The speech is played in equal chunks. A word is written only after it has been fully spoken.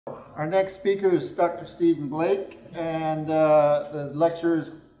Our next speaker is Dr. Stephen Blake, and the lecture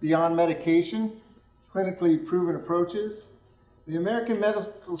is Beyond Medication, Clinically Proven Approaches. The American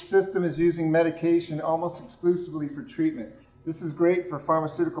medical system is using medication almost exclusively for treatment. This is great for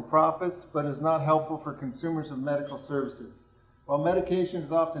pharmaceutical profits, but is not helpful for consumers of medical services. While medication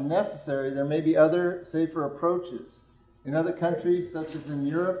is often necessary, there may be other, safer approaches. In other countries, such as in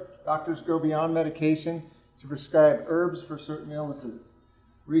Europe, doctors go beyond medication to prescribe herbs for certain illnesses.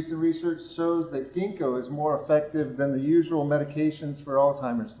 Recent research shows that ginkgo is more effective than the usual medications for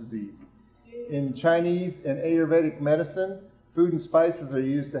Alzheimer's disease. In Chinese and Ayurvedic medicine, food and spices are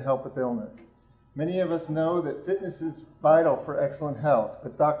used to help with illness. Many of us know that fitness is vital for excellent health,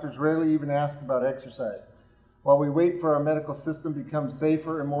 but doctors rarely even ask about exercise. While we wait for our medical system to become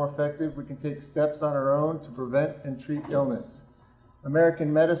safer and more effective, we can take steps on our own to prevent and treat illness.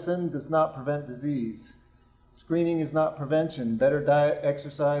 American medicine does not prevent disease. Screening is not prevention. Better diet,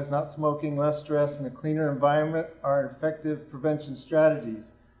 exercise, not smoking, less stress, and a cleaner environment are effective prevention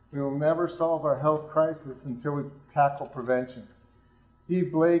strategies. We will never solve our health crisis until we tackle prevention.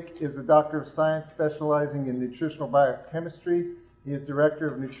 Steve Blake is a doctor of science specializing in nutritional biochemistry. He is director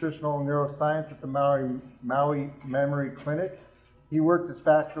of nutritional neuroscience at the Maui Memory Clinic. He worked as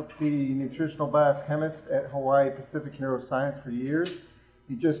faculty nutritional biochemist at Hawaii Pacific Neuroscience for years.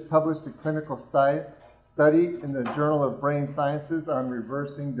 He just published a clinical study in the Journal of Brain Sciences on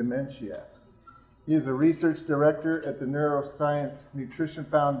reversing dementia. He is a research director at the Neuroscience Nutrition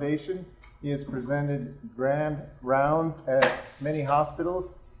Foundation. He has presented grand rounds at many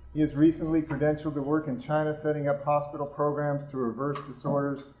hospitals. He is recently credentialed to work in China, setting up hospital programs to reverse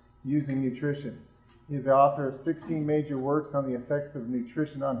disorders using nutrition. He is the author of 16 major works on the effects of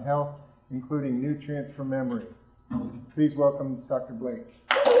nutrition on health, including Nutrients for Memory. Please welcome Dr. Blake.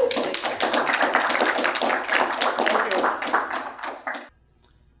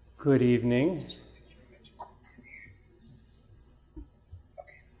 Good evening.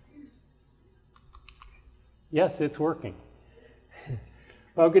 Yes, it's working.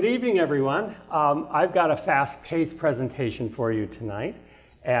 Well, good evening, everyone. I've got a fast-paced presentation for you tonight,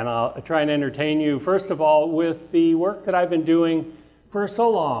 and I'll try and entertain you, first of all, with the work that I've been doing for so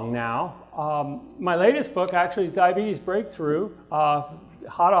long now. My latest book, actually, Diabetes Breakthrough,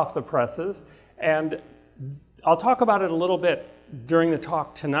 hot off the presses, and I'll talk about it a little bit during the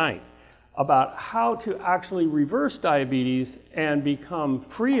talk tonight about how to actually reverse diabetes and become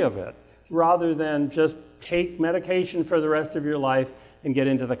free of it rather than just take medication for the rest of your life and get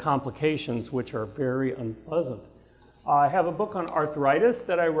into the complications, which are very unpleasant. I have a book on arthritis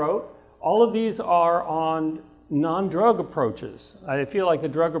that I wrote. All of these are on non-drug approaches. I feel like the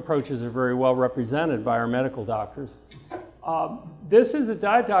drug approaches are very well represented by our medical doctors. This is the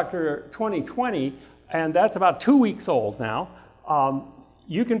Diet Doctor 2020, and that's about 2 weeks old now.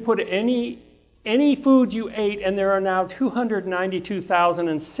 You can put any food you ate, and there are now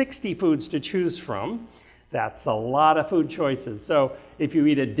 292,060 foods to choose from. That's a lot of food choices. So if you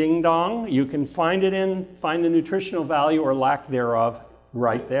eat a ding dong, you can find the nutritional value or lack thereof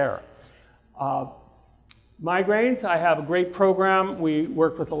right there. Migraines, I have a great program. We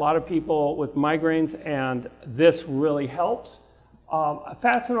work with a lot of people with migraines, and this really helps.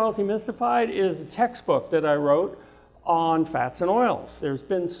 Fats and Oils Demystified is a textbook that I wrote on fats and oils. There's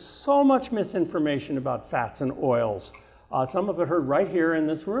been so much misinformation about fats and oils. Some of it heard right here in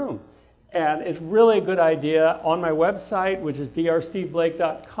this room. And it's really a good idea. On my website, which is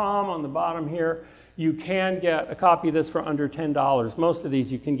drsteveblake.com, on the bottom here, you can get a copy of this for under $10. Most of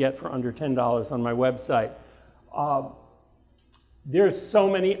these you can get for under $10 on my website. There's so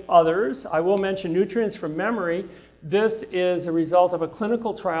many others. I will mention Nutrients for Memory. This is a result of a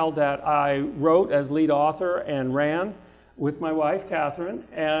clinical trial that I wrote as lead author and ran with my wife, Catherine.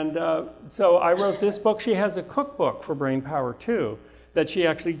 And so I wrote this book. She has a cookbook for Brain Power too, that she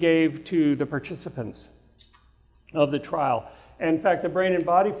actually gave to the participants of the trial. And in fact, the Brain and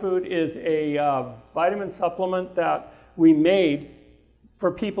Body Food is a vitamin supplement that we made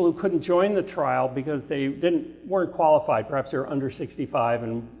for people who couldn't join the trial because they weren't qualified. Perhaps they were under 65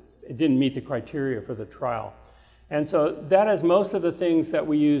 and it didn't meet the criteria for the trial. And so that is most of the things that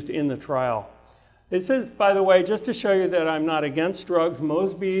we used in the trial. This is, by the way, just to show you that I'm not against drugs,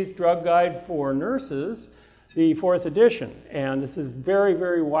 Mosby's Drug Guide for Nurses, the 4th edition. And this is very,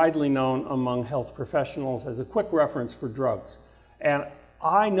 very widely known among health professionals as a quick reference for drugs. And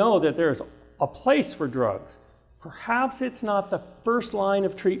I know that there's a place for drugs. Perhaps it's not the first line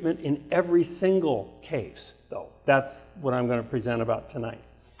of treatment in every single case, though. That's what I'm going to present about tonight.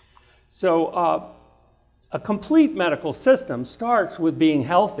 So a complete medical system starts with being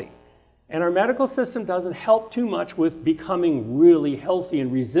healthy. And our medical system doesn't help too much with becoming really healthy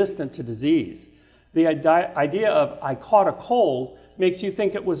and resistant to disease. The idea of I caught a cold makes you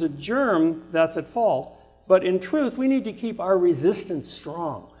think it was a germ that's at fault, but in truth, we need to keep our resistance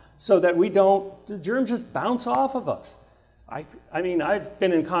strong so that the germs just bounce off of us. I mean, I've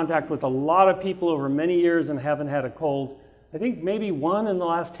been in contact with a lot of people over many years and haven't had a cold, I think maybe one in the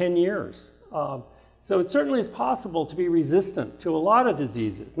last 10 years. So it certainly is possible to be resistant to a lot of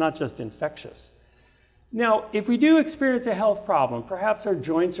diseases, not just infectious. Now, if we do experience a health problem, perhaps our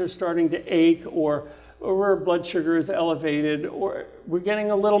joints are starting to ache, or our blood sugar is elevated, or we're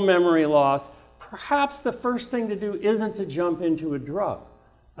getting a little memory loss, perhaps the first thing to do isn't to jump into a drug.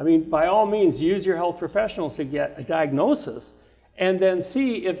 I mean, by all means, use your health professionals to get a diagnosis and then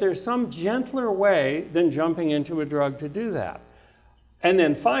see if there's some gentler way than jumping into a drug to do that. And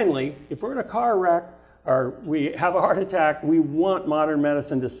then finally, if we're in a car wreck or we have a heart attack, we want modern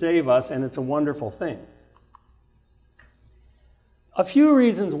medicine to save us, and it's a wonderful thing. A few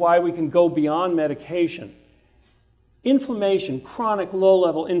reasons why we can go beyond medication. Inflammation, chronic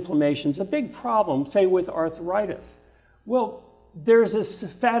low-level inflammation is a big problem, say with arthritis. Well, there's this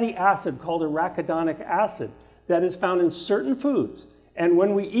fatty acid called arachidonic acid that is found in certain foods. And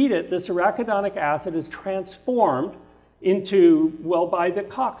when we eat it, this arachidonic acid is transformed into, well, by the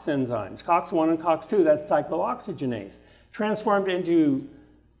COX enzymes, COX-1 and COX-2, that's cyclooxygenase, transformed into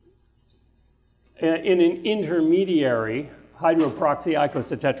in an intermediary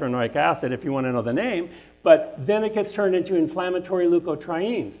hydroperoxyicosahexatetraenoic acid, if you want to know the name, but then it gets turned into inflammatory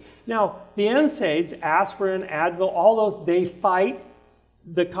leukotrienes. Now, the NSAIDs, aspirin, Advil, all those, they fight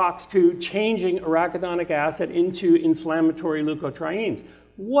the COX-2, changing arachidonic acid into inflammatory leukotrienes.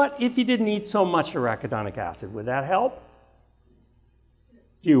 What if you didn't eat so much arachidonic acid? Would that help?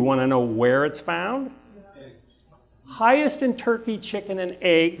 Do you want to know where it's found? Highest in turkey, chicken, and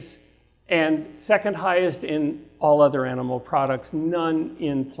eggs, and second highest in all other animal products, none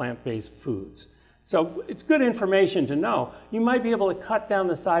in plant-based foods. So it's good information to know. You might be able to cut down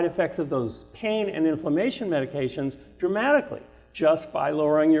the side effects of those pain and inflammation medications dramatically just by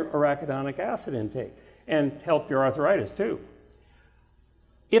lowering your arachidonic acid intake, and help your arthritis too.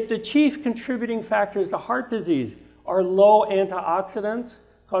 If the chief contributing factors to heart disease are low antioxidants,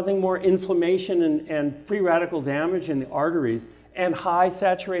 causing more inflammation and free radical damage in the arteries, and high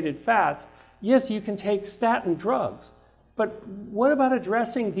saturated fats, yes, you can take statin drugs. But what about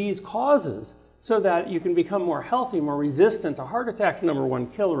addressing these causes so that you can become more healthy, more resistant to heart attacks,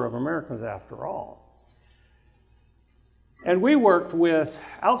 #1 killer of Americans after all? And we worked with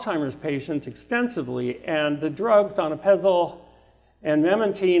Alzheimer's patients extensively, and the drugs donepezil and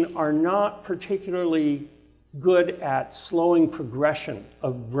memantine are not particularly good at slowing progression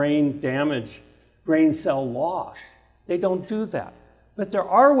of brain damage, brain cell loss. They don't do that. But there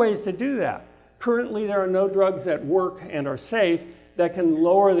are ways to do that. Currently, there are no drugs that work and are safe that can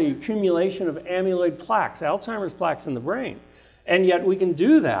lower the accumulation of amyloid plaques, Alzheimer's plaques in the brain. And yet we can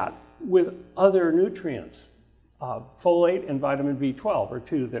do that with other nutrients. Folate and vitamin B12 are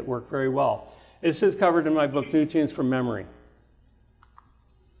two that work very well. This is covered in my book, Nutrients from Memory.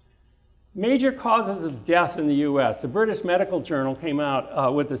 Major causes of death in the US. The British Medical Journal came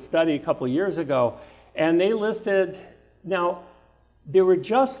out with a study a couple of years ago, and they listed, now, they were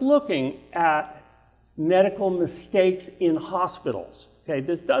just looking at medical mistakes in hospitals. Okay,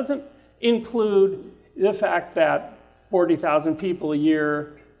 this doesn't include the fact that 40,000 people a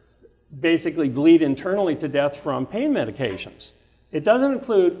year basically bleed internally to death from pain medications. It doesn't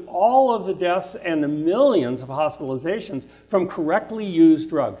include all of the deaths and the millions of hospitalizations from correctly used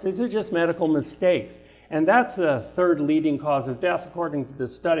drugs. These are just medical mistakes. And that's the third leading cause of death. According to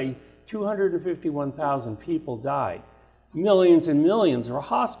this study, 251,000 people died. Millions and millions were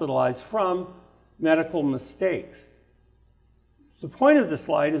hospitalized from medical mistakes. The point of the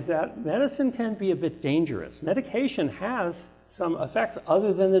slide is that medicine can be a bit dangerous. Medication has some effects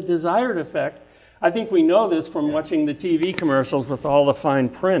other than the desired effect. I think we know this from watching the TV commercials with all the fine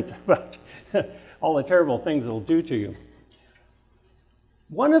print about all the terrible things it'll do to you.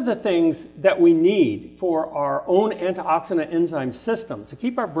 One of the things that we need for our own antioxidant enzyme systems to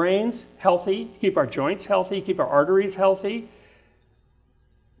keep our brains healthy, keep our joints healthy, keep our arteries healthy,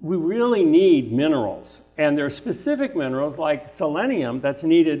 we really need minerals. And there are specific minerals like selenium that's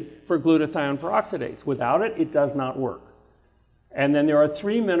needed for glutathione peroxidase. Without it, it does not work. And then there are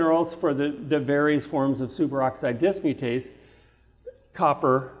 3 minerals for the various forms of superoxide dismutase: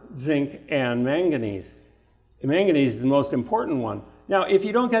 copper, zinc, and manganese. And manganese is the most important one. Now, if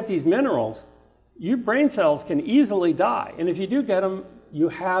you don't get these minerals, your brain cells can easily die. And if you do get them, you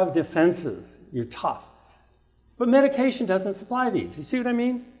have defenses. You're tough. But medication doesn't supply these. You see what I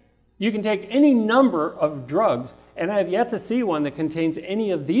mean? You can take any number of drugs, and I have yet to see one that contains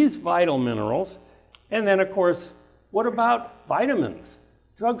any of these vital minerals. And then, of course, what about vitamins?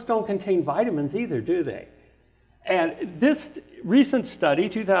 Drugs don't contain vitamins either, do they? And this recent study,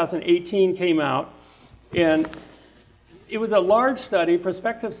 2018, came out, and it was a large study,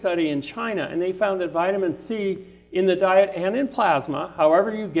 prospective study in China, and they found that vitamin C in the diet and in plasma,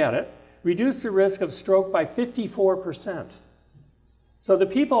 however you get it, reduced the risk of stroke by 54%. So the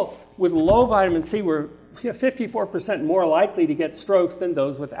people with low vitamin C were 54% more likely to get strokes than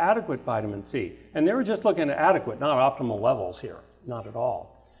those with adequate vitamin C. And they were just looking at adequate, not optimal levels here, not at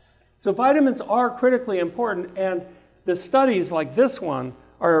all. So vitamins are critically important, and the studies like this one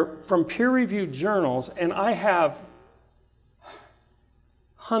are from peer-reviewed journals, and I have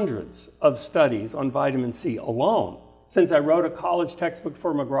hundreds of studies on vitamin C alone since I wrote a college textbook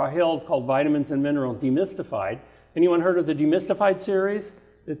for McGraw-Hill called Vitamins and Minerals Demystified. Anyone heard of the Demystified series?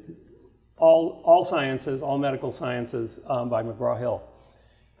 It's all sciences, all medical sciences by McGraw-Hill.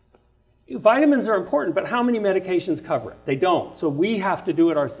 Vitamins are important, but how many medications cover it? They don't, so we have to do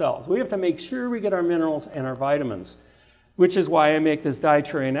it ourselves. We have to make sure we get our minerals and our vitamins, which is why I make this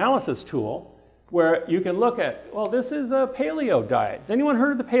dietary analysis tool where you can look at, well, this is a paleo diet. Has anyone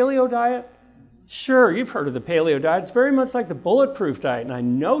heard of the paleo diet? Sure, you've heard of the paleo diet. It's very much like the bulletproof diet, and I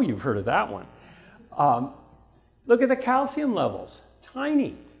know you've heard of that one. Look at the calcium levels,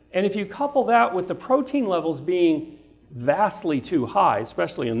 tiny. And if you couple that with the protein levels being vastly too high,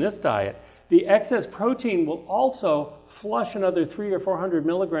 especially in this diet, the excess protein will also flush another 300 or 400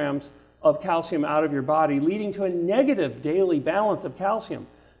 milligrams of calcium out of your body, leading to a negative daily balance of calcium.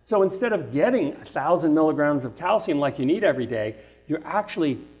 So instead of getting 1,000 milligrams of calcium like you need every day, you're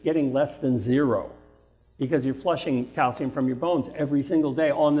actually getting less than 0 because you're flushing calcium from your bones every single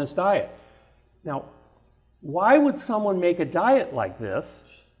day on this diet. Now, why would someone make a diet like this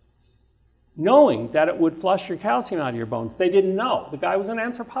knowing that it would flush your calcium out of your bones? They didn't know. The guy was an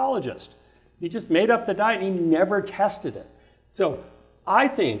anthropologist. He just made up the diet and he never tested it. So I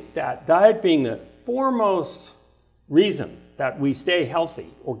think that diet being the foremost reason that we stay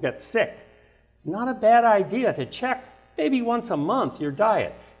healthy or get sick, it's not a bad idea to check maybe once a month your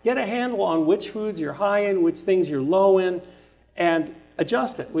diet. Get a handle on which foods you're high in, which things you're low in, and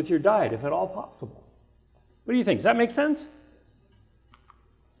adjust it with your diet if at all possible. What do you think? Does that make sense?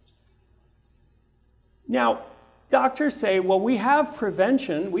 Now, doctors say, well, we have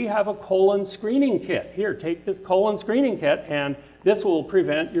prevention. We have a colon screening kit. Here, take this colon screening kit, and this will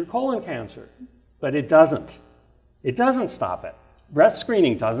prevent your colon cancer. But it doesn't. It doesn't stop it. Breast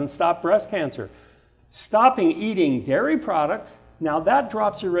screening doesn't stop breast cancer. Stopping eating dairy products, now that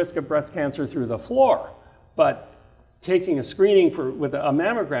drops your risk of breast cancer through the floor. But taking a screening with a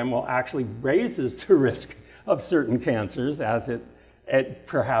mammogram will actually raises the risk of certain cancers, as it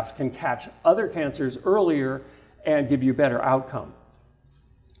perhaps can catch other cancers earlier and give you a better outcome.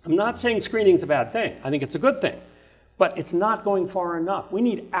 I'm not saying screening is a bad thing. I think it's a good thing. But it's not going far enough. We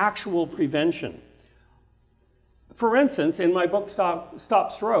need actual prevention. For instance, in my book,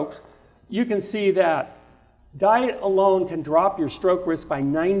 Stop Strokes, you can see that diet alone can drop your stroke risk by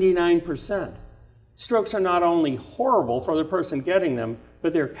 99%. Strokes are not only horrible for the person getting them,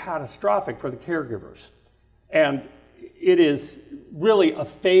 but they're catastrophic for the caregivers. And it is really a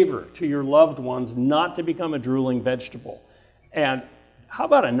favor to your loved ones not to become a drooling vegetable. And how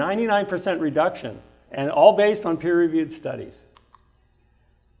about a 99% reduction? And all based on peer-reviewed studies.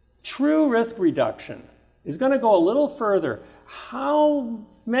 True risk reduction is going to go a little further. How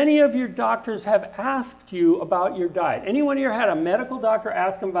many of your doctors have asked you about your diet? Anyone here had a medical doctor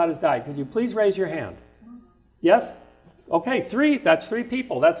ask him about his diet? Could you please raise your hand? Yes? Okay, 3. That's 3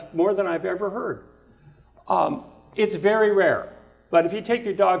 people. That's more than I've ever heard. It's very rare. But if you take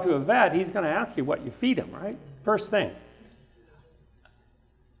your dog to a vet, he's going to ask you what you feed him, right? First thing.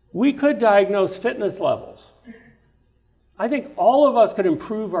 We could diagnose fitness levels. I think all of us could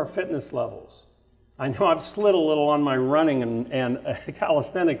improve our fitness levels. I know I've slid a little on my running and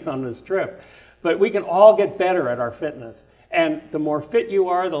calisthenics on this trip, but we can all get better at our fitness. And the more fit you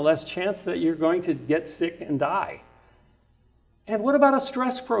are, the less chance that you're going to get sick and die. And what about a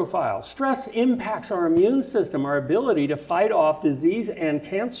stress profile? Stress impacts our immune system, our ability to fight off disease and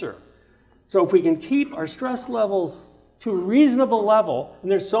cancer. So if we can keep our stress levels to a reasonable level,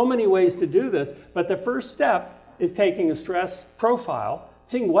 and there's so many ways to do this, but the first step is taking a stress profile,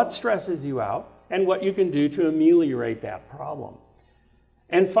 seeing what stresses you out, and what you can do to ameliorate that problem.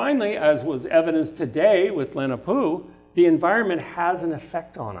 And finally, as was evidenced today with Lenapu, the environment has an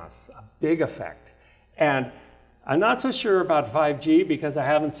effect on us, a big effect. And I'm not so sure about 5G because I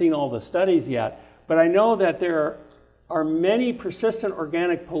haven't seen all the studies yet, but I know that there are many persistent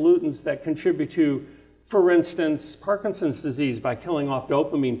organic pollutants that contribute to, for instance, Parkinson's disease by killing off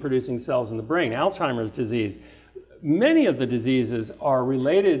dopamine-producing cells in the brain, Alzheimer's disease. Many of the diseases are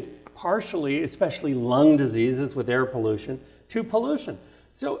related partially, especially lung diseases with air pollution, to pollution.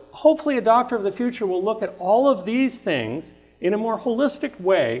 So hopefully a doctor of the future will look at all of these things in a more holistic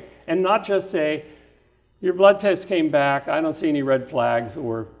way and not just say, your blood test came back, I don't see any red flags,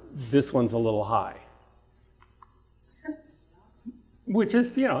 or this one's a little high. Which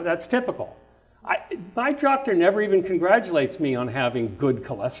is, you know, that's typical. My doctor never even congratulates me on having good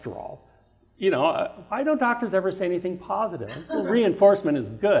cholesterol. You know, why don't doctors ever say anything positive? Well, reinforcement is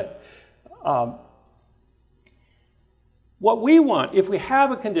good. What we want, if we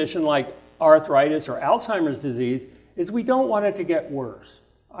have a condition like arthritis or Alzheimer's disease, is we don't want it to get worse.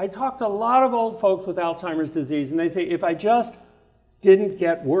 I talk to a lot of old folks with Alzheimer's disease, and they say, if I just didn't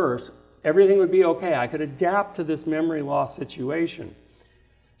get worse, everything would be okay. I could adapt to this memory loss situation.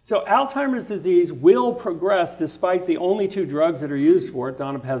 So Alzheimer's disease will progress despite the only two drugs that are used for it,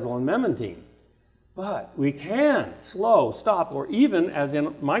 donepezil and memantine. But we can slow, stop, or even, as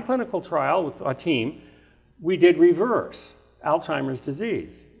in my clinical trial with a team, we did reverse Alzheimer's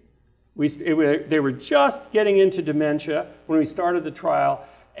disease. They were just getting into dementia when we started the trial,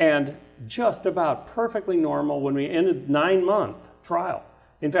 and just about perfectly normal when we ended the 9-month trial.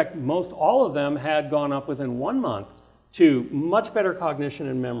 In fact, most all of them had gone up within 1 month to much better cognition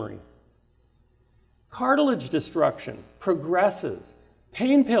and memory. Cartilage destruction progresses.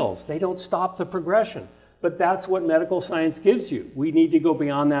 Pain pills, they don't stop the progression, but that's what medical science gives you. We need to go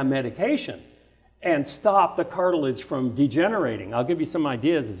beyond that medication and stop the cartilage from degenerating. I'll give you some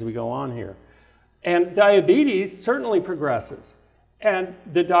ideas as we go on here. And diabetes certainly progresses, and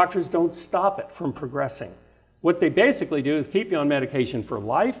the doctors don't stop it from progressing. What they basically do is keep you on medication for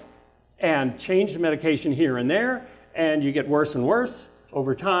life and change the medication here and there, and you get worse and worse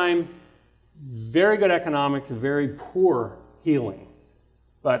over time. Very good economics, very poor healing.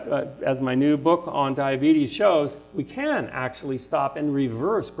 But as my new book on diabetes shows, we can actually stop and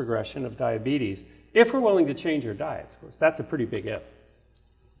reverse progression of diabetes if we're willing to change our diets. Of course, that's a pretty big if.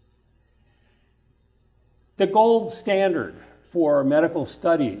 The gold standard for medical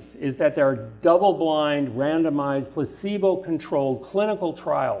studies is that there are double-blind, randomized, placebo-controlled clinical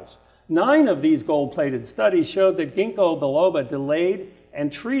trials. 9 of these gold-plated studies showed that ginkgo biloba delayed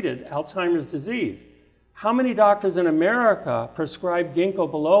and treated Alzheimer's disease. How many doctors in America prescribe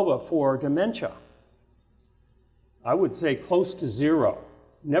ginkgo biloba for dementia? I would say close to 0.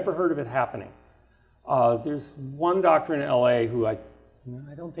 Never heard of it happening. There's one doctor in LA who I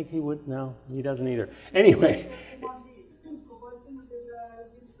don't think he would. No, he doesn't either. Anyway.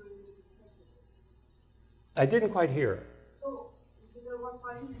 I didn't quite hear it.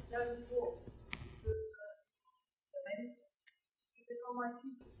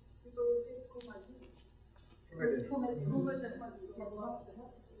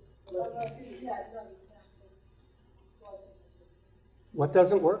 What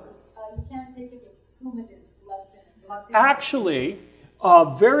doesn't work? You can't take it with Coumadin left in. Actually,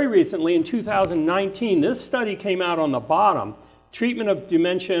 very recently in 2019, this study came out on the bottom. Treatment of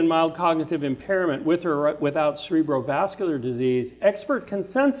dementia and mild cognitive impairment with or without cerebrovascular disease, expert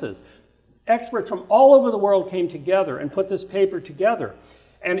consensus. Experts from all over the world came together and put this paper together.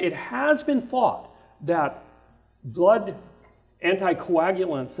 And it has been thought that blood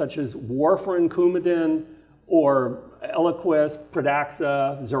anticoagulants such as warfarin, Coumadin, or Eliquis,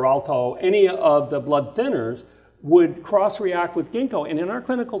 Pradaxa, Xarelto, any of the blood thinners would cross-react with ginkgo. And in our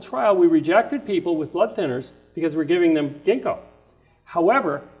clinical trial, we rejected people with blood thinners because we're giving them ginkgo.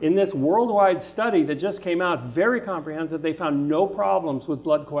 However, in this worldwide study that just came out, very comprehensive, they found no problems with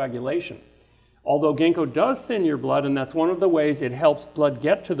blood coagulation. Although ginkgo does thin your blood, and that's one of the ways it helps blood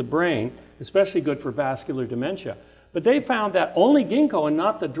get to the brain, especially good for vascular dementia. But they found that only ginkgo and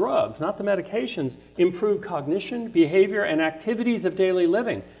not the drugs, not the medications, improve cognition, behavior, and activities of daily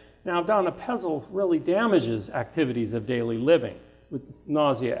living. Now, donepezil really damages activities of daily living, with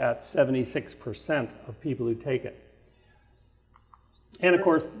nausea at 76% of people who take it. And of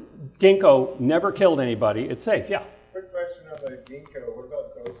course, ginkgo never killed anybody. It's safe, yeah. Quick question on the ginkgo. What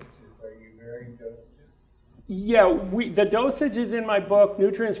about dosages? Are you varying dosages? Yeah, the dosage is in my book,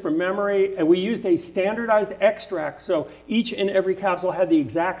 Nutrients for Memory, and we used a standardized extract, so each and every capsule had the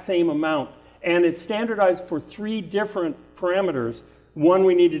exact same amount, and it's standardized for 3 different parameters. One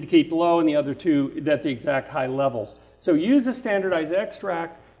we needed to keep low, and the other 2 at the exact high levels. So use a standardized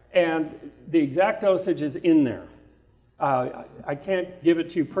extract, and the exact dosage is in there. I can't give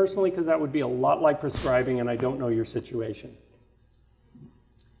it to you personally because that would be a lot like prescribing, and I don't know your situation.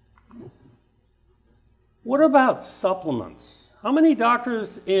 What about supplements? How many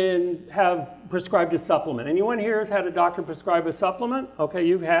doctors have prescribed a supplement? Anyone here has had a doctor prescribe a supplement? Okay,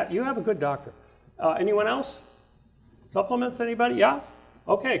 you have a good doctor. Anyone else? Supplements, anybody? Yeah?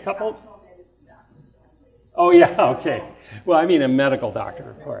 Okay, a couple. Oh, yeah, okay. Well, I mean a medical doctor,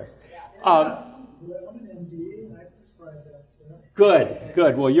 of course.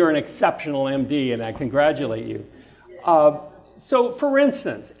 Good. Well, you're an exceptional MD, and I congratulate you. So, for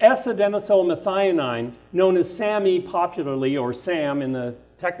instance, S-adenosylmethionine, known as SAMe popularly, or SAM in the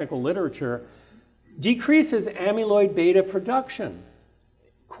technical literature, decreases amyloid beta production,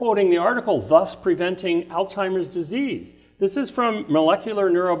 quoting the article, thus preventing Alzheimer's disease. This is from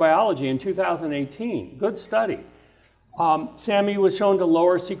Molecular Neurobiology in 2018. Good study. SAMe was shown to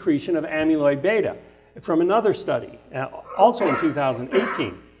lower secretion of amyloid beta from another study, also in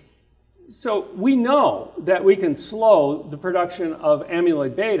 2018. So we know that we can slow the production of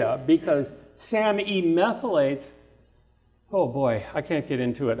amyloid beta because SAMe methylates. Oh boy, I can't get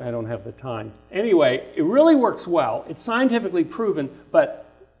into it. I don't have the time. Anyway, it really works well. It's scientifically proven, but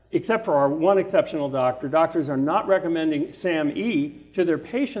except for our one exceptional doctor, doctors are not recommending SAMe to their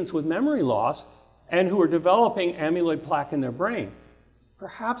patients with memory loss and who are developing amyloid plaque in their brain.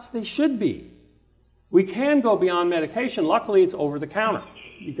 Perhaps they should be. We can go beyond medication. Luckily, it's over the counter.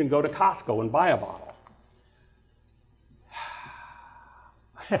 You can go to Costco and buy a bottle.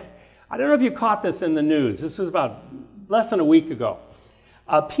 I don't know if you caught this in the news. This was about less than a week ago.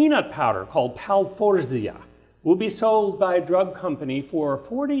 A peanut powder called Palforzia will be sold by a drug company for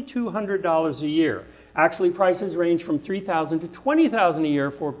 $4,200 a year. Actually, prices range from $3,000 to $20,000 a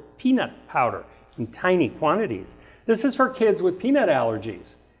year for peanut powder in tiny quantities. This is for kids with peanut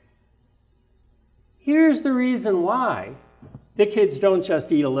allergies. Here's the reason why the kids don't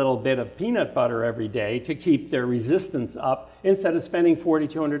just eat a little bit of peanut butter every day to keep their resistance up instead of spending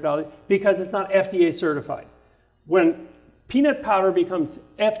 $4,200, because it's not FDA certified. When peanut powder becomes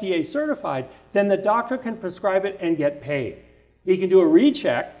FDA certified, then the doctor can prescribe it and get paid. He can do a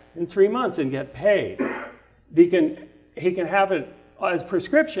recheck in 3 months and get paid. He can have it as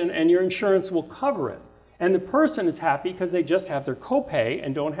prescription and your insurance will cover it. And the person is happy because they just have their copay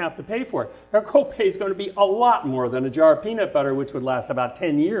and don't have to pay for it. Their copay is going to be a lot more than a jar of peanut butter, which would last about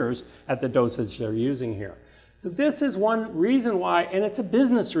 10 years at the dosage they're using here. So this is one reason why, and it's a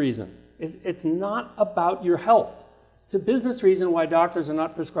business reason. It's not about your health. It's a business reason why doctors are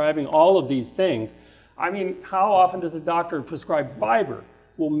not prescribing all of these things. I mean, how often does a doctor prescribe fiber?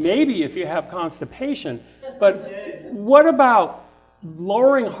 Well, maybe if you have constipation, but what about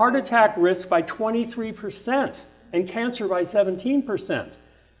lowering heart attack risk by 23% and cancer by 17%?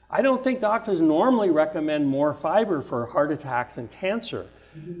 I don't think doctors normally recommend more fiber for heart attacks and cancer,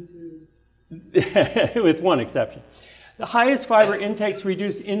 with one exception. The highest fiber intakes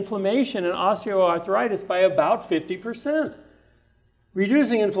reduce inflammation and osteoarthritis by about 50%.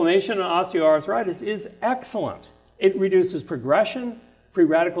 Reducing inflammation and osteoarthritis is excellent. It reduces progression, free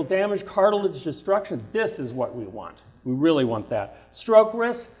radical damage, cartilage destruction. This is what we want. We really want that. Stroke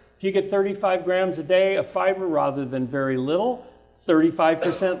risk, if you get 35 grams a day of fiber rather than very little,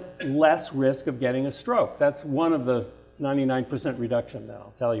 35% less risk of getting a stroke. That's one of the 99% reduction that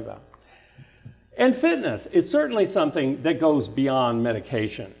I'll tell you about. And fitness is certainly something that goes beyond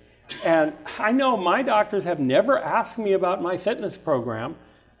medication. And I know my doctors have never asked me about my fitness program.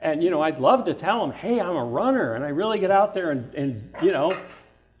 And, I'd love to tell them, hey, I'm a runner and I really get out there and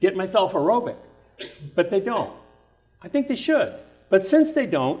get myself aerobic. But they don't. I think they should. But since they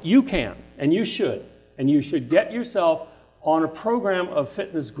don't, you can and you should. And you should get yourself on a program of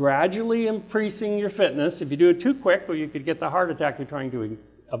fitness, gradually increasing your fitness. If you do it too quick, well, you could get the heart attack you're trying to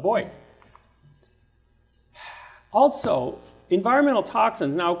avoid. Also, environmental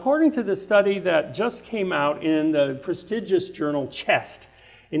toxins. Now, according to the study that just came out in the prestigious journal Chest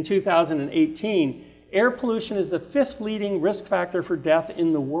in 2018, air pollution is the 5th leading risk factor for death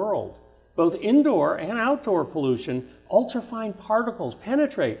in the world. Both indoor and outdoor pollution, ultrafine particles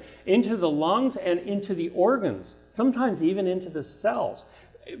penetrate into the lungs and into the organs, sometimes even into the cells.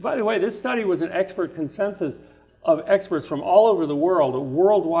 By the way, this study was an expert consensus of experts from all over the world, a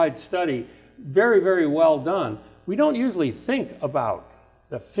worldwide study, very, very well done. We don't usually think about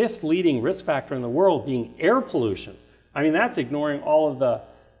the 5th leading risk factor in the world being air pollution. I mean, that's ignoring all of the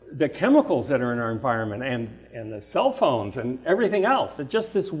chemicals that are in our environment and the cell phones and everything else, that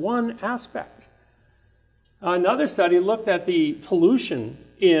just this one aspect. Another study looked at the pollution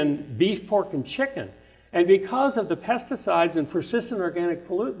in beef, pork, and chicken. And because of the pesticides and persistent organic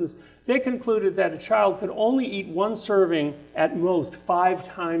pollutants, they concluded that a child could only eat 1 serving at most 5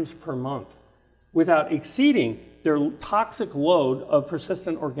 times per month without exceeding their toxic load of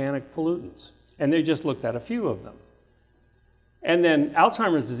persistent organic pollutants. And they just looked at a few of them. And then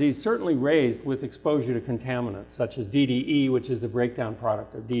Alzheimer's disease certainly raised with exposure to contaminants, such as DDE, which is the breakdown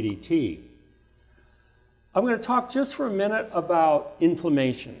product of DDT. I'm going to talk just for a minute about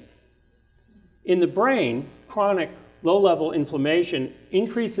inflammation. In the brain, chronic low-level inflammation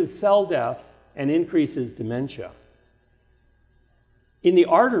increases cell death and increases dementia. In the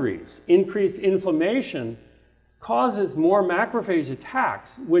arteries, increased inflammation causes more macrophage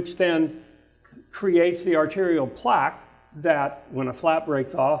attacks, which then creates the arterial plaque that when a flap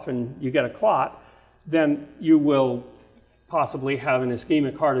breaks off and you get a clot, then you will possibly have an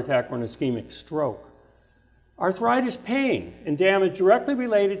ischemic heart attack or an ischemic stroke. Arthritis pain and damage directly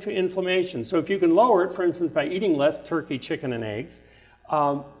related to inflammation. So if you can lower it, for instance, by eating less turkey, chicken, and eggs,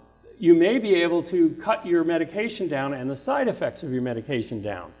 you may be able to cut your medication down and the side effects of your medication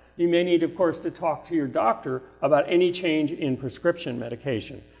down. You may need, of course, to talk to your doctor about any change in prescription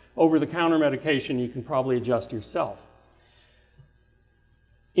medication. Over-the-counter medication, you can probably adjust yourself.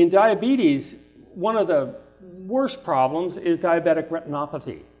 In diabetes, one of the worst problems is diabetic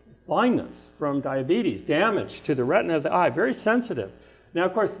retinopathy, blindness from diabetes, damage to the retina of the eye, very sensitive. Now,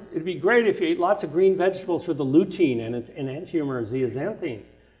 of course, it'd be great if you ate lots of green vegetables for the lutein and its enantiomer zeaxanthin.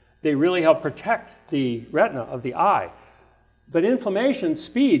 They really help protect the retina of the eye. But inflammation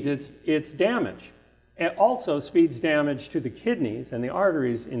speeds its damage. It also speeds damage to the kidneys and the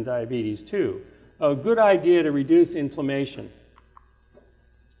arteries in diabetes too. A good idea to reduce inflammation.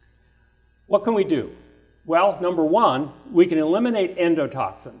 What can we do? Well, number one, we can eliminate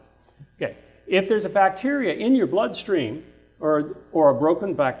endotoxins. Okay, if there's a bacteria in your bloodstream or a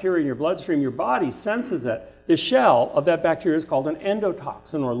broken bacteria in your bloodstream, your body senses it. The shell of that bacteria is called an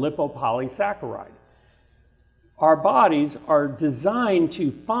endotoxin or lipopolysaccharide. Our bodies are designed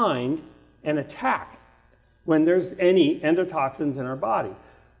to find and attack when there's any endotoxins in our body.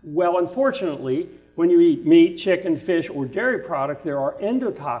 Well, unfortunately, when you eat meat, chicken, fish, or dairy products, there are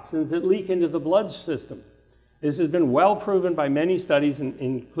endotoxins that leak into the blood system. This has been well proven by many studies,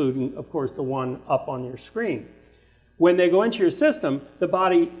 including, of course, the one up on your screen. When they go into your system, the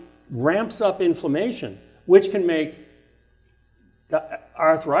body ramps up inflammation, which can make the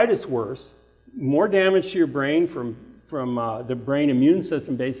arthritis worse, more damage to your brain from the brain immune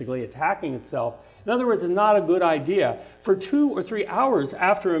system basically attacking itself. In other words, it's not a good idea. For 2 or 3 hours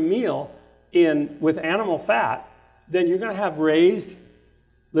after a meal with animal fat, then you're going to have raised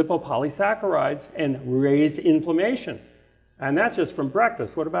lipopolysaccharides and raised inflammation. And that's just from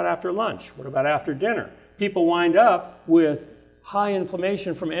breakfast. What about after lunch? What about after dinner? People wind up with high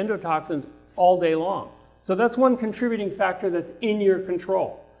inflammation from endotoxins all day long. So that's one contributing factor that's in your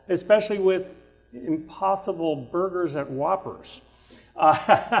control, especially with impossible burgers at Whoppers.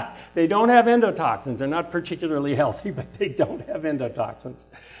 They don't have endotoxins. They're not particularly healthy, but they don't have endotoxins.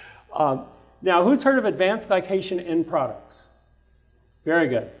 Now, who's heard of advanced glycation end products? Very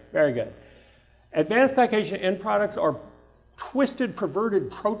good, very good. Advanced glycation end products are twisted,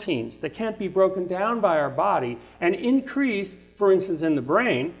 perverted proteins that can't be broken down by our body and increase, for instance, in the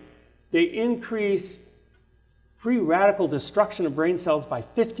brain, they increase free radical destruction of brain cells by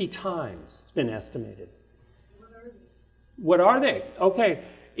 50 times, it's been estimated. What are they? Okay,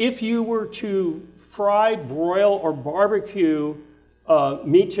 if you were to fry, broil, or barbecue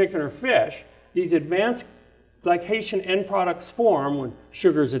meat, chicken, or fish, these advanced glycation end products form when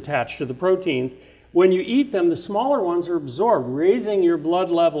sugar is attached to the proteins. When you eat them, the smaller ones are absorbed, raising your blood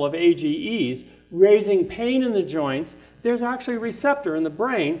level of AGEs, raising pain in the joints. There's actually a receptor in the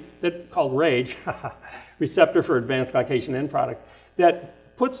brain called RAGE, receptor for advanced glycation end products,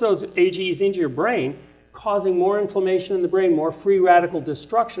 that puts those AGEs into your brain, causing more inflammation in the brain, more free radical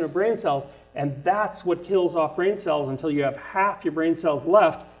destruction of brain cells, and that's what kills off brain cells until you have half your brain cells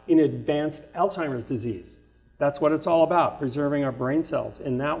left in advanced Alzheimer's disease. That's what it's all about, preserving our brain cells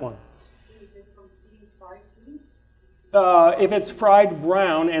in that one. If it's fried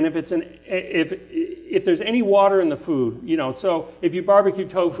brown, and if there's any water in the food, so if you barbecue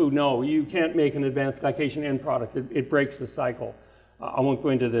tofu, no, you can't make an advanced glycation end product. It breaks the cycle. I won't go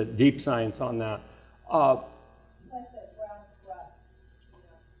into the deep science on that.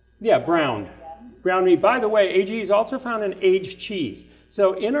 Yeah, browned. Brown meat. By the way, AGE is also found in aged cheese.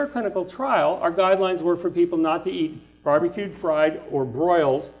 So in our clinical trial, our guidelines were for people not to eat barbecued, fried, or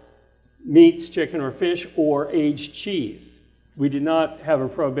broiled meats, chicken, or fish, or aged cheese. We did not have a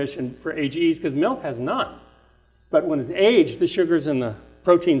prohibition for AGEs because milk has none. But when it's aged, the sugars and the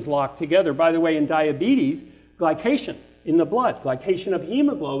proteins lock together. By the way, in diabetes, glycation in the blood, glycation of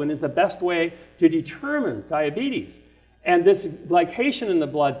hemoglobin is the best way to determine diabetes. And this glycation in the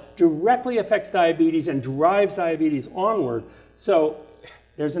blood directly affects diabetes and drives diabetes onward. So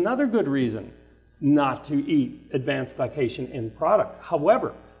there's another good reason not to eat advanced glycation end products.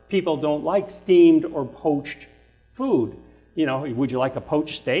 However, people don't like steamed or poached food. You know, would you like a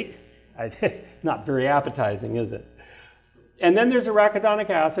poached steak? Not very appetizing, is it? And then there's arachidonic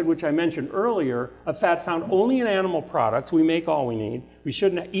acid, which I mentioned earlier, a fat found only in animal products. We make all we need. We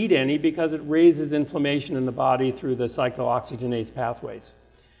shouldn't eat any because it raises inflammation in the body through the cyclooxygenase pathways.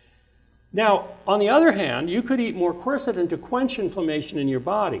 Now, on the other hand, you could eat more quercetin to quench inflammation in your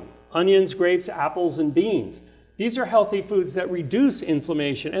body. Onions, grapes, apples, and beans. These are healthy foods that reduce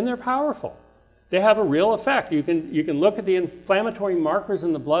inflammation, and they're powerful. They have a real effect. You can look at the inflammatory markers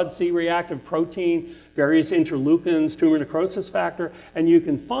in the blood, C-reactive protein, various interleukins, tumor necrosis factor, and you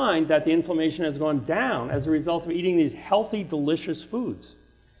can find that the inflammation has gone down as a result of eating these healthy, delicious foods.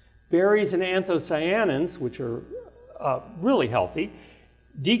 Berries and anthocyanins, which are really healthy,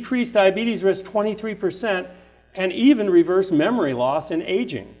 decrease diabetes risk 23% and even reverse memory loss in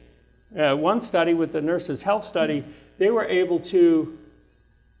aging. One study with the Nurses' Health Study, they were able to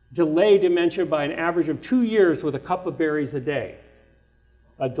delay dementia by an average of 2 years with a cup of berries a day.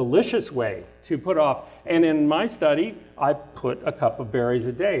 A delicious way to put off. And in my study, I put a cup of berries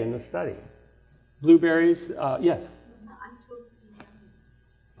a day in the study. Blueberries, yes?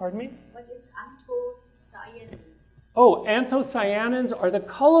 Pardon me? What is anthocyanins? Oh, anthocyanins are the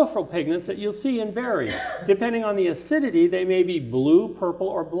colorful pigments that you'll see in berries. Depending on the acidity, they may be blue, purple,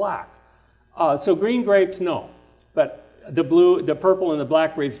 or black. So green grapes, no. But the purple and the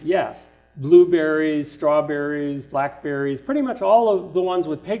black grapes, yes. Blueberries, strawberries, blackberries, pretty much all of the ones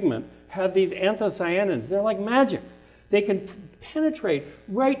with pigment have these anthocyanins. They're like magic. They can penetrate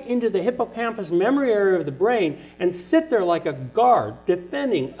right into the hippocampus memory area of the brain and sit there like a guard,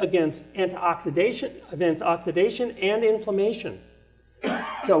 defending against oxidation and inflammation.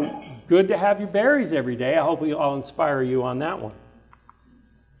 So good to have your berries every day. I hope I'll inspire you on that one.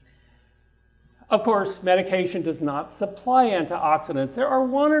 Of course, medication does not supply antioxidants. There are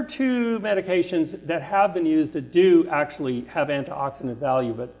 1 or 2 medications that have been used that do actually have antioxidant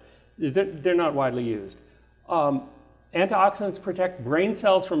value, but they're not widely used. Antioxidants protect brain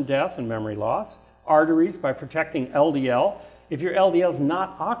cells from death and memory loss, arteries by protecting LDL. If your LDL is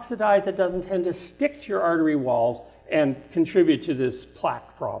not oxidized, it doesn't tend to stick to your artery walls and contribute to this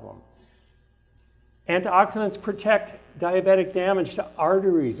plaque problem. Antioxidants protect diabetic damage to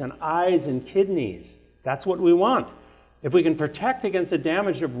arteries and eyes and kidneys. That's what we want. If we can protect against the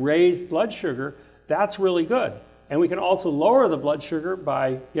damage of raised blood sugar, that's really good. And we can also lower the blood sugar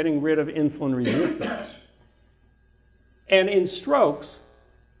by getting rid of insulin resistance. And in strokes,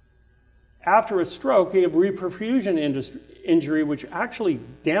 after a stroke, you have reperfusion injury, which actually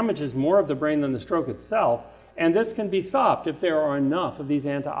damages more of the brain than the stroke itself. And this can be stopped if there are enough of these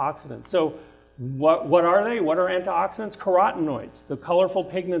antioxidants. So what are they? What are antioxidants? Carotenoids, the colorful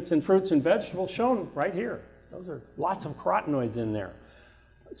pigments in fruits and vegetables shown right here. Those are lots of carotenoids in there.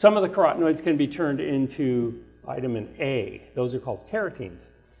 Some of the carotenoids can be turned into vitamin A. Those are called carotenes.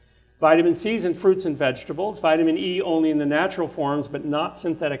 Vitamin C is in fruits and vegetables. Vitamin E only in the natural forms, but not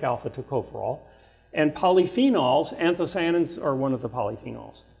synthetic alpha-tocopherol. And polyphenols, anthocyanins are one of the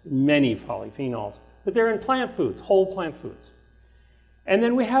polyphenols. Many polyphenols. But they're in plant foods, whole plant foods. And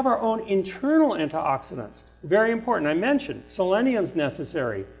then we have our own internal antioxidants. Very important. I mentioned selenium's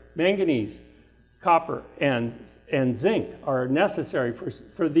necessary. Manganese, copper, and zinc are necessary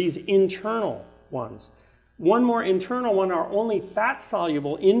for these internal ones. One more internal one, our only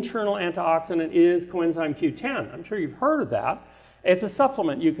fat-soluble internal antioxidant is coenzyme Q10. I'm sure you've heard of that. It's a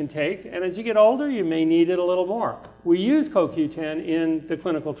supplement you can take, and as you get older, you may need it a little more. We use CoQ10 in the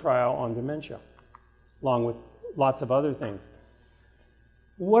clinical trial on dementia, along with lots of other things.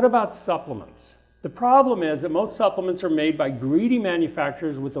 What about supplements? The problem is that most supplements are made by greedy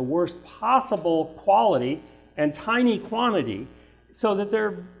manufacturers with the worst possible quality and tiny quantity, so that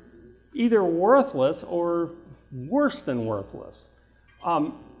they're either worthless or worse than worthless.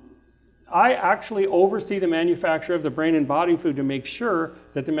 I actually oversee the manufacture of the brain and body food to make sure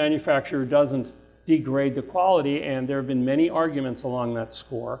that the manufacturer doesn't degrade the quality, and there have been many arguments along that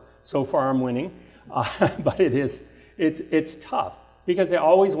score. So far I'm winning, but it's tough because they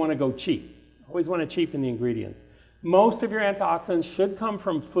always want to go cheap, always want to cheapen the ingredients. Most of your antioxidants should come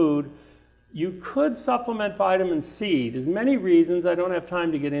from food. You could supplement vitamin C. There's many reasons I don't have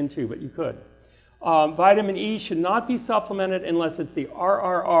time to get into, but you could. Vitamin E should not be supplemented unless it's the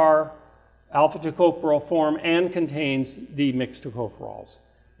RRR alpha-tocopherol form and contains the mixed tocopherols.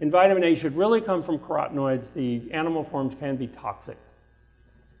 And vitamin A should really come from carotenoids. The animal forms can be toxic.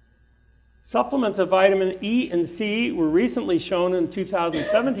 Supplements of vitamin E and C were recently shown in a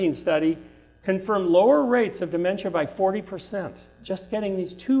 2017 study confirmed lower rates of dementia by 40%, just getting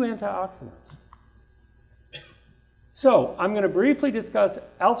these 2 antioxidants. So I'm going to briefly discuss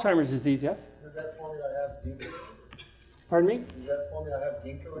Alzheimer's disease, yes? Does that formula have ginkgo? Pardon me? Does that formula have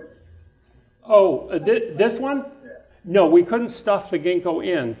ginkgo in it? Oh, this one? Yeah. No, we couldn't stuff the ginkgo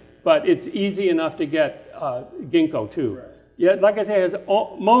in, but it's easy enough to get ginkgo too. Right. Yeah, like I say, it has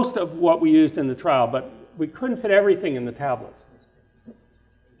most of what we used in the trial, but we couldn't fit everything in the tablets.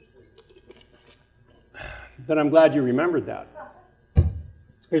 But I'm glad you remembered that.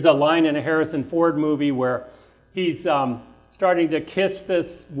 There's a line in a Harrison Ford movie where he's starting to kiss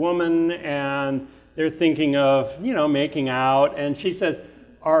this woman, and they're thinking of, you know, making out, and she says,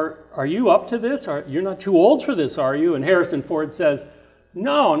 are you up to this? You're not too old for this, are you? And Harrison Ford says,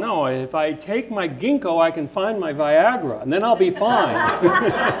 no, if I take my ginkgo, I can find my Viagra, and then I'll be fine.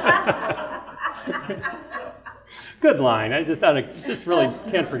 Good line. I just really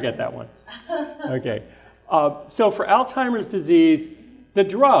can't forget that one. Okay. So for Alzheimer's disease, the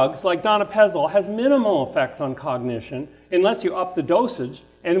drugs, like donepezil, has minimal effects on cognition unless you up the dosage.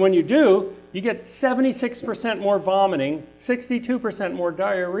 And when you do, you get 76% more vomiting, 62% more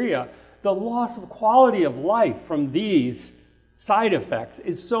diarrhea. The loss of quality of life from these side effects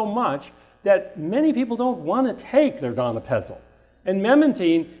is so much that many people don't want to take their donepezil. And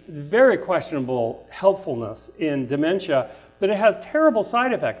memantine is very questionable helpfulness in dementia, but it has terrible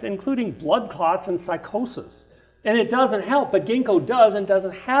side effects, including blood clots and psychosis. And it doesn't help, but ginkgo does and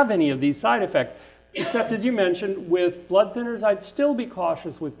doesn't have any of these side effects, except, as you mentioned, with blood thinners, I'd still be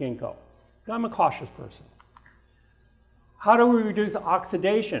cautious with ginkgo. I'm a cautious person. How do we reduce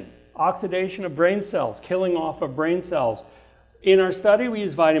oxidation? Oxidation of brain cells, killing off of brain cells. In our study, we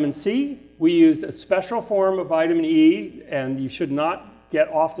used vitamin C. We used a special form of vitamin E, and you should not get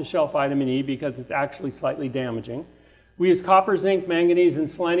off-the-shelf vitamin E because it's actually slightly damaging. We use copper, zinc, manganese, and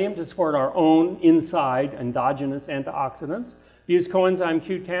selenium to support our own inside endogenous antioxidants. We use coenzyme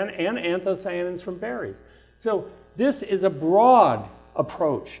Q10 and anthocyanins from berries. So this is a broad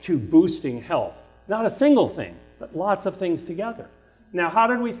approach to boosting health. Not a single thing, but lots of things together. Now, how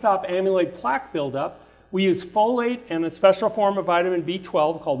did we stop amyloid plaque buildup? We use folate and a special form of vitamin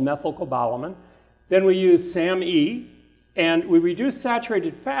B12 called methylcobalamin. Then we use SAMe, and we reduce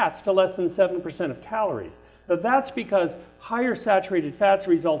saturated fats to less than 7% of calories. Now, that's because higher saturated fats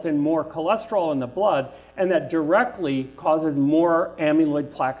result in more cholesterol in the blood, and that directly causes more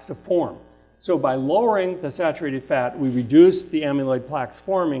amyloid plaques to form. So by lowering the saturated fat, we reduce the amyloid plaques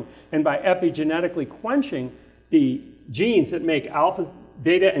forming, and by epigenetically quenching the genes that make alpha,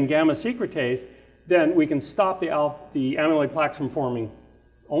 beta, and gamma secretase, then we can stop the amyloid plaques from forming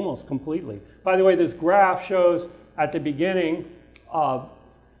almost completely. By the way, this graph shows at the beginning on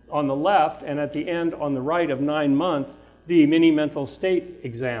the left and at the end on the right of 9 months, the mini mental state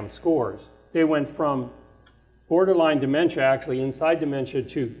exam scores. They went from borderline dementia, actually inside dementia,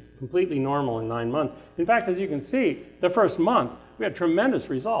 to completely normal in 9 months. In fact, as you can see, the first month, we had tremendous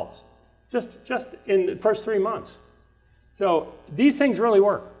results, just in the first 3 months. So these things really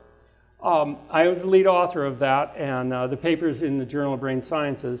work. I was the lead author of that, and the paper's in the Journal of Brain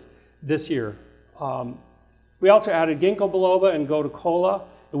Sciences this year. We also added ginkgo biloba and gotu kola.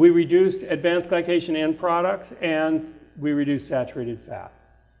 We reduced advanced glycation end products, and we reduced saturated fat.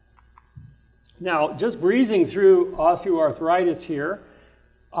 Now, just breezing through osteoarthritis here,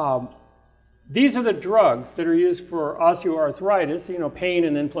 these are the drugs that are used for osteoarthritis, you know, pain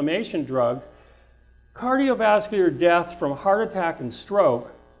and inflammation drugs. Cardiovascular death from heart attack and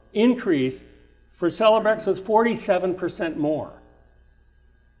stroke increase for Celebrex was 47% more.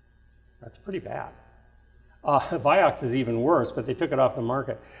 That's pretty bad. Vioxx is even worse, but they took it off the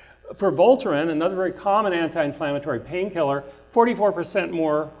market. For Voltaren, another very common anti-inflammatory painkiller, 44%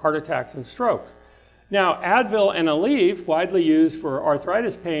 more heart attacks and strokes. Now, Advil and Aleve, widely used for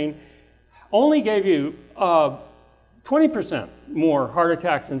arthritis pain, only gave you 20% more heart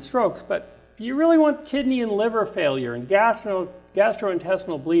attacks and strokes, but do you really want kidney and liver failure and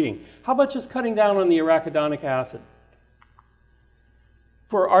gastrointestinal bleeding? How about just cutting down on the arachidonic acid?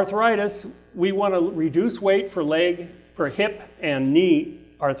 For arthritis, we want to reduce weight for leg, for hip and knee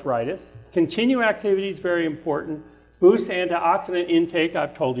arthritis. Continue activity is very important. Boost antioxidant intake,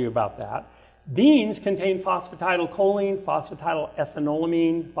 I've told you about that. Beans contain phosphatidylcholine,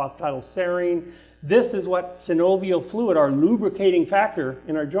 phosphatidylethanolamine, phosphatidylserine. This is what synovial fluid, our lubricating factor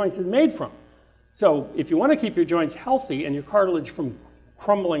in our joints, is made from. So if you want to keep your joints healthy and your cartilage from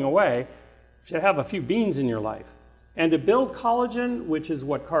crumbling away, you should have a few beans in your life. And to build collagen, which is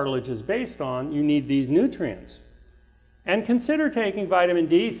what cartilage is based on, you need these nutrients. And consider taking vitamin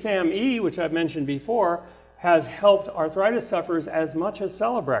D. SAMe, which I've mentioned before, has helped arthritis sufferers as much as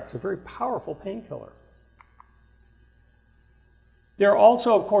Celebrex, a very powerful painkiller. There are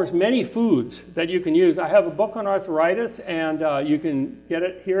also, of course, many foods that you can use. I have a book on arthritis, and you can get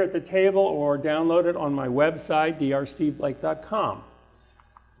it here at the table or download it on my website, drsteveblake.com.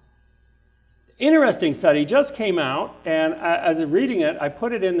 Interesting study just came out, and as I'm reading it, I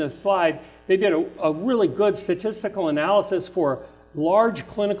put it in this slide. They did a really good statistical analysis for large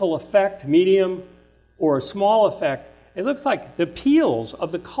clinical effect, medium, or small effect. It looks like the peels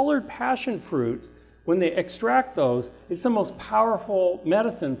of the colored passion fruit, when they extract those, it's the most powerful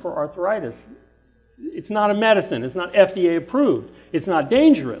medicine for arthritis. It's not a medicine. It's not FDA approved. It's not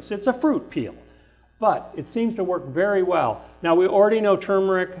dangerous. It's a fruit peel. But it seems to work very well. Now, we already know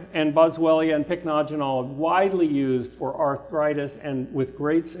turmeric and boswellia and pycnogenol are widely used for arthritis and with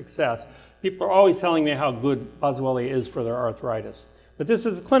great success. People are always telling me how good boswellia is for their arthritis. But this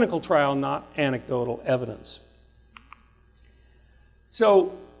is a clinical trial, not anecdotal evidence.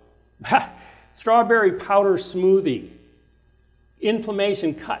 So, strawberry powder smoothie,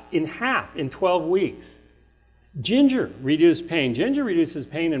 inflammation cut in half in 12 weeks. Ginger reduced pain. Ginger reduces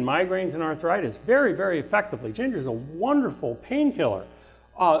pain in migraines and arthritis very, very effectively. Ginger is a wonderful painkiller.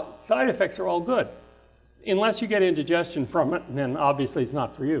 Side effects are all good. Unless you get indigestion from it, then obviously it's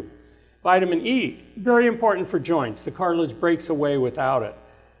not for you. Vitamin E, very important for joints. The cartilage breaks away without it.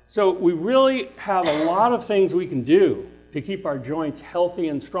 So we really have a lot of things we can do to keep our joints healthy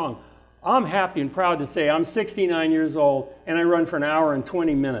and strong. I'm happy and proud to say I'm 69 years old and I run for an hour and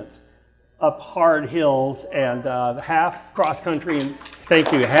 20 minutes up hard hills and half cross country and,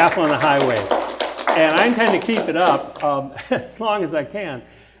 thank you, half on the highway. And I intend to keep it up as long as I can.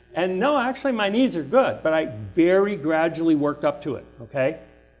 And no, actually my knees are good, but I very gradually worked up to it, okay?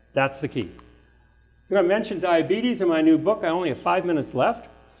 That's the key. I'm going to mention diabetes in my new book. I only have 5 minutes left.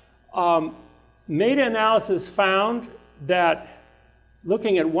 Meta-analysis found that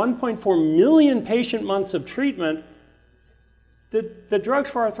looking at 1.4 million patient months of treatment, the drugs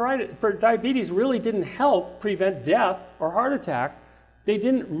for diabetes really didn't help prevent death or heart attack. They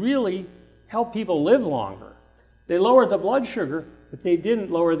didn't really help people live longer. They lowered the blood sugar, but they didn't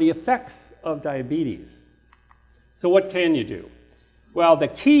lower the effects of diabetes. So what can you do? Well, the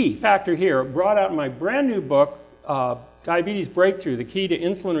key factor here, brought out in my brand new book, Diabetes Breakthrough, the key to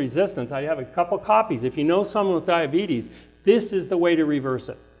insulin resistance. I have a couple copies. If you know someone with diabetes, this is the way to reverse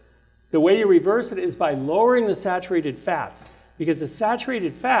it. The way you reverse it is by lowering the saturated fats, because the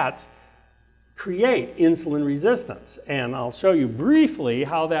saturated fats create insulin resistance. And I'll show you briefly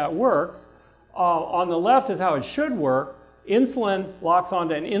how that works. On the left is how it should work. Insulin locks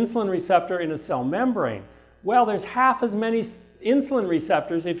onto an insulin receptor in a cell membrane. Well, there's half as many insulin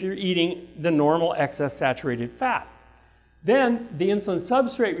receptors if you're eating the normal excess saturated fat. Then the insulin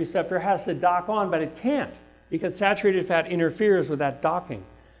substrate receptor has to dock on, but it can't because saturated fat interferes with that docking.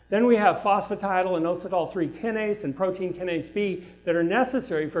 Then we have phosphatidyl and inositol-3 kinase and protein kinase B that are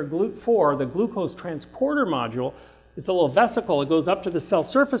necessary for GLUT4, the glucose transporter module. It's a little vesicle. It goes up to the cell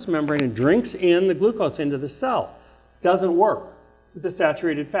surface membrane and drinks in the glucose into the cell. Doesn't work with the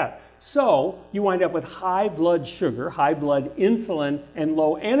saturated fat. So you wind up with high blood sugar, high blood insulin, and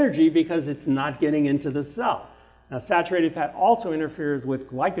low energy because it's not getting into the cell. Now, saturated fat also interferes with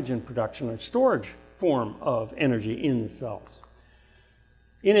glycogen production, or storage form of energy in the cells.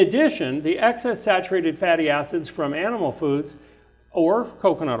 In addition, the excess saturated fatty acids from animal foods or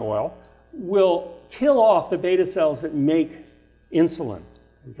coconut oil will kill off the beta cells that make insulin.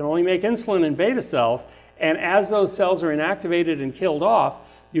 You can only make insulin in beta cells, and as those cells are inactivated and killed off,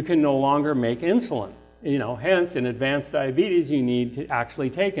 you can no longer make insulin. Hence, in advanced diabetes, you need to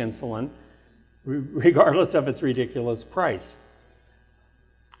actually take insulin, regardless of its ridiculous price.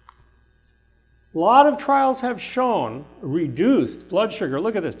 A lot of trials have shown reduced blood sugar.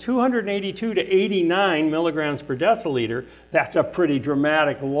 Look at this, 282 to 89 milligrams per deciliter. That's a pretty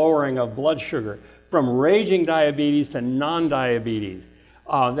dramatic lowering of blood sugar from raging diabetes to non-diabetes.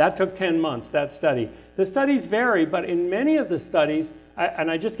 That took 10 months, that study. The studies vary, but in many of the studies,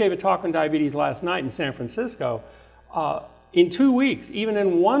 and I just gave a talk on diabetes last night in San Francisco, in 2 weeks, even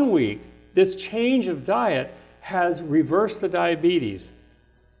in 1 week, this change of diet has reversed the diabetes.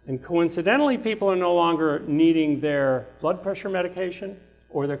 And coincidentally, people are no longer needing their blood pressure medication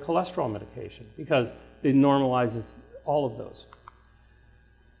or their cholesterol medication because it normalizes all of those.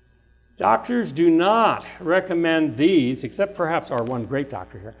 Doctors do not recommend these, except perhaps our one great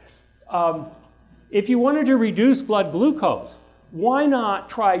doctor here. If you wanted to reduce blood glucose, why not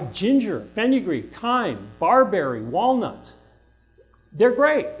try ginger, fenugreek, thyme, barberry, walnuts? They're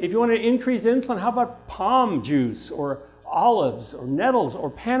great. If you want to increase insulin, how about palm juice or olives or nettles or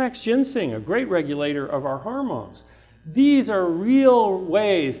Panax ginseng, a great regulator of our hormones? These are real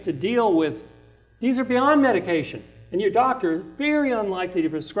ways to deal with, these are beyond medication. And your doctor is very unlikely to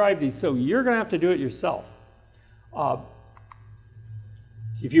prescribe these, so you're going to have to do it yourself.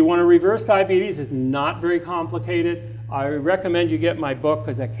 If you want to reverse diabetes, it's not very complicated. I recommend you get my book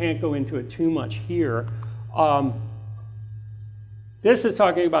because I can't go into it too much here. This is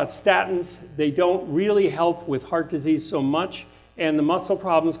talking about statins. They don't really help with heart disease so much, and the muscle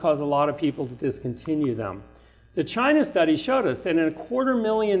problems cause a lot of people to discontinue them. The China study showed us that in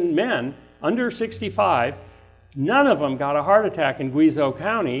 250,000 men under 65, none of them got a heart attack in Guizhou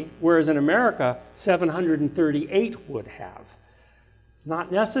County, whereas in America, 738 would have.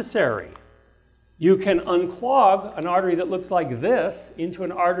 Not necessary. You can unclog an artery that looks like this into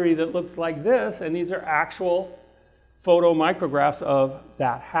an artery that looks like this, and these are actual photomicrographs of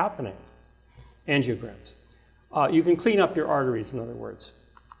that happening, angiograms. You can clean up your arteries, in other words.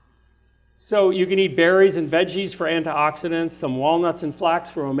 So you can eat berries and veggies for antioxidants, some walnuts and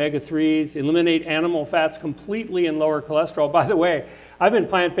flax for omega-3s, eliminate animal fats completely and lower cholesterol. By the way, I've been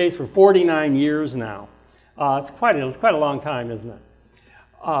plant-based for 49 years now. It's quite a long time, isn't it?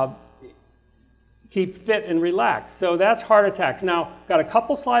 Keep fit and relaxed. So that's heart attacks. Now, got a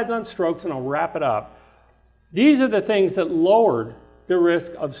couple slides on strokes, and I'll wrap it up. These are the things that lowered the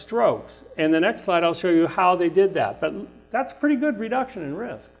risk of strokes. And the next slide, I'll show you how they did that. But that's a pretty good reduction in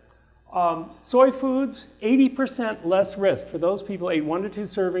risk. Soy foods, 80% less risk. For those people who ate 1 to 2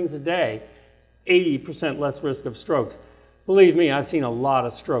 servings a day, 80% less risk of strokes. Believe me, I've seen a lot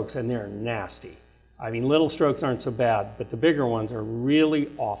of strokes, and they're nasty. I mean, little strokes aren't so bad, but the bigger ones are really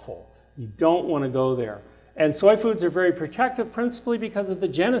awful. You don't want to go there. And soy foods are very protective, principally because of the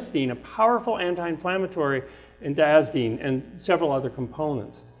genistein, a powerful anti-inflammatory, and diastein, and several other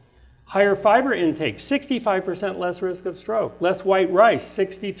components. Higher fiber intake, 65% less risk of stroke. Less white rice,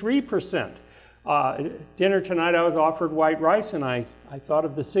 63%. Dinner tonight I was offered white rice, and I thought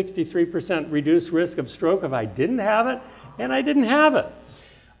of the 63% reduced risk of stroke if I didn't have it, and I didn't have it.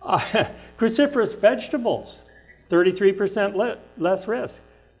 Cruciferous vegetables, 33% less risk.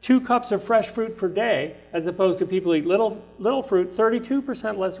 2 cups of fresh fruit per day, as opposed to people who eat little fruit,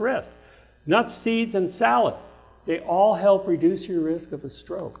 32% less risk. Nuts, seeds, and salad, they all help reduce your risk of a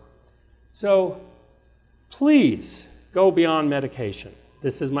stroke. So please go beyond medication.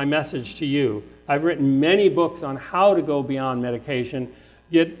 This is my message to you. I've written many books on how to go beyond medication.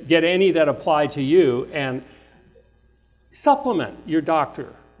 Get any that apply to you, and supplement your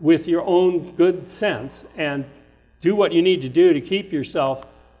doctor with your own good sense, and do what you need to do to keep yourself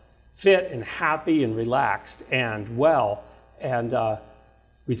fit and happy and relaxed and well. And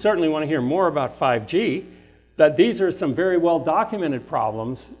we certainly want to hear more about 5G, but these are some very well documented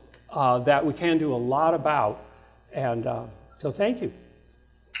problems that we can do a lot about. And so thank you.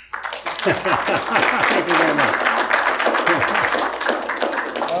 Thank you very much.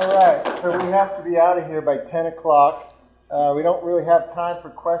 All right, so we have to be out of here by 10 o'clock. We don't really have time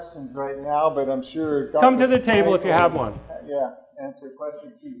for questions right now, but I'm sure Dr. Come to the table if you have one. Yeah, answer a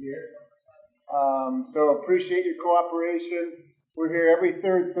question to here. So appreciate your cooperation. We're here every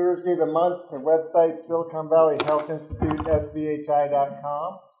third Thursday of the month. The website, Silicon Valley Health Institute,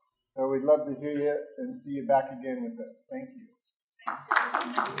 svhi.com. So we'd love to hear you and see you back again with us. Thank you.